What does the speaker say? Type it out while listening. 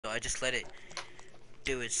I just let it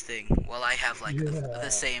do its thing while I have like the Yeah.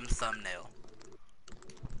 same thumbnail.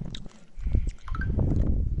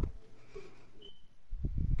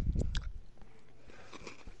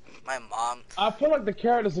 My mom. I feel like the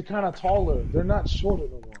characters are kind of taller. They're not shorter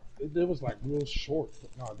no more. They was like real short,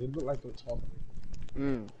 but no, they look like they're taller.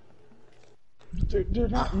 Mm. They're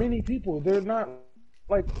not many people. They're not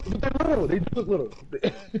like they're little. They do look little.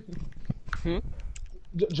 Hmm?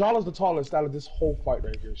 Jala's the tallest out of this whole fight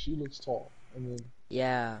right here. She looks tall, and then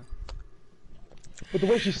Yeah. but the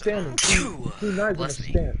way she's standing, Queen Nai's in a Bless me.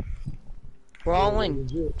 stance. We're So all in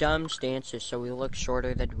legit. dumb stances, so we look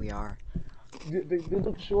shorter than we are. They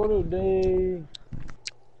look shorter. They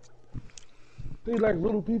like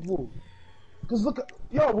little people. Cause look,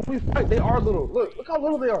 yo, when we fight, they are little. Look how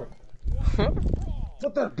little they are.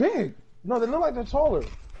 But they're big. No, they look like they're taller.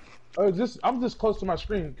 I'm just close to my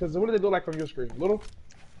screen. Cause what do they look like on your screen? Little?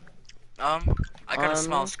 I got a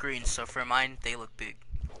small screen, so for mine they look big.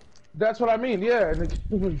 That's what I mean. Yeah, and it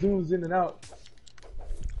zooms in and out.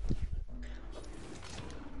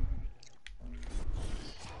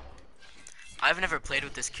 I've never played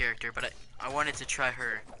with this character, but I wanted to try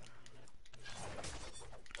her.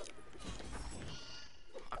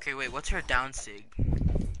 Okay, wait, what's her down sig?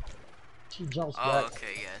 She jumps Oh, back.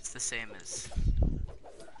 okay, yeah, it's the same as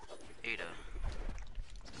Ada.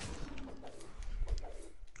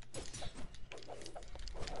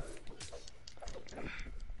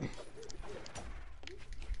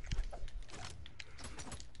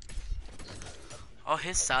 Oh,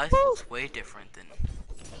 his size looks way different than...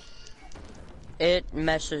 It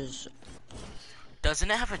messes. Doesn't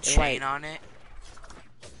it have a chain on it?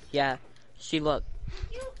 Yeah. See, look.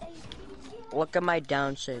 Look at my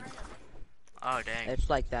down sig. Oh, dang. It's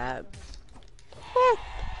like that.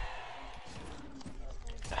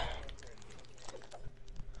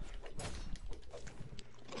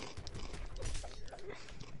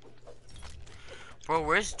 Bro,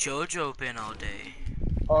 where's JoJo been all day?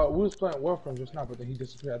 We was playing Warframe just now, but then he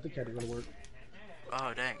disappeared. I think he had to go to work.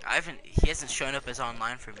 Oh, dang. He hasn't shown up as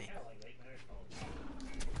online for me.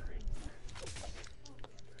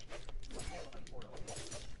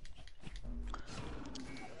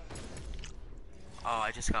 Oh,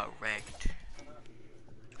 I just got wrecked.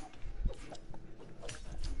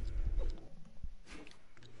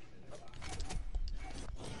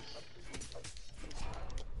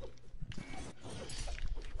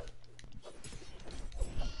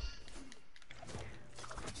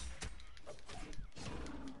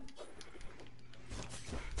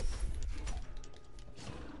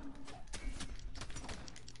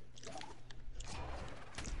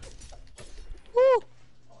 Woo!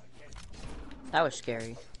 That was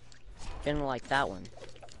scary. Didn't like that one.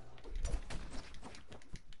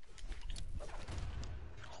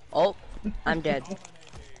 Oh, I'm dead.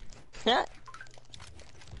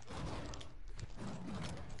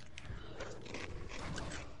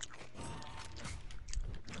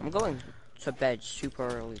 I'm going to bed super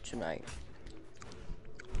early tonight.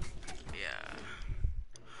 Yeah.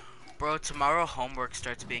 Bro, tomorrow homework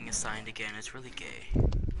starts being assigned again. It's really gay.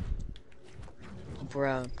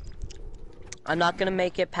 Bruh. I'm not gonna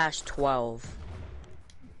make it past 12.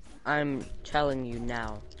 I'm telling you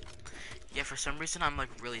now. Yeah, for some reason I'm like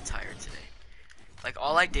really tired today. Like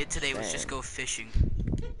all I did today was just Same. go fishing.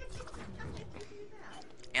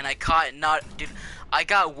 And I caught dude, I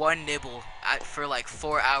got one nibble for like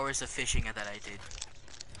 4 hours of fishing that I did.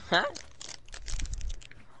 Huh?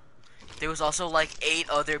 There was also like 8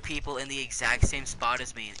 other people in the exact same spot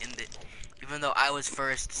as me even though I was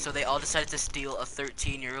first, so they all decided to steal a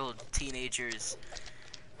 13-year-old teenager's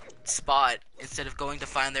spot instead of going to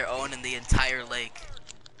find their own in the entire lake.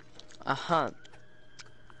 Uh-huh.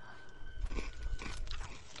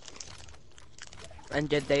 And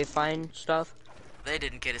did they find stuff? They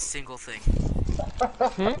didn't get a single thing.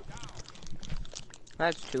 Hmm?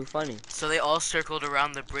 That's too funny. So they all circled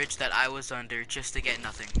around the bridge that I was under just to get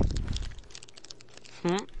nothing.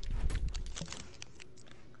 Hmm?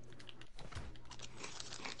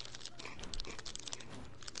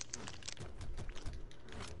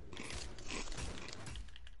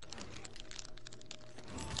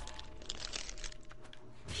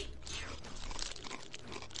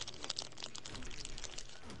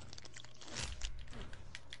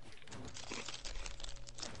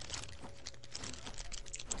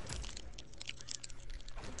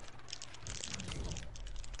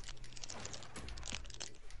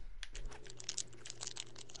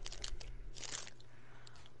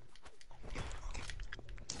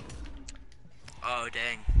 Oh,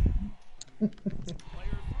 dang.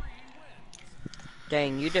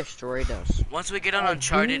 Dang, you destroyed us. Once we get on I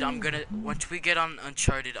Uncharted, do. I'm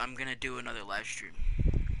gonna do another live stream.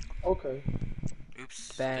 Okay.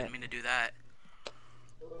 Oops, Bet. didn't mean to do that.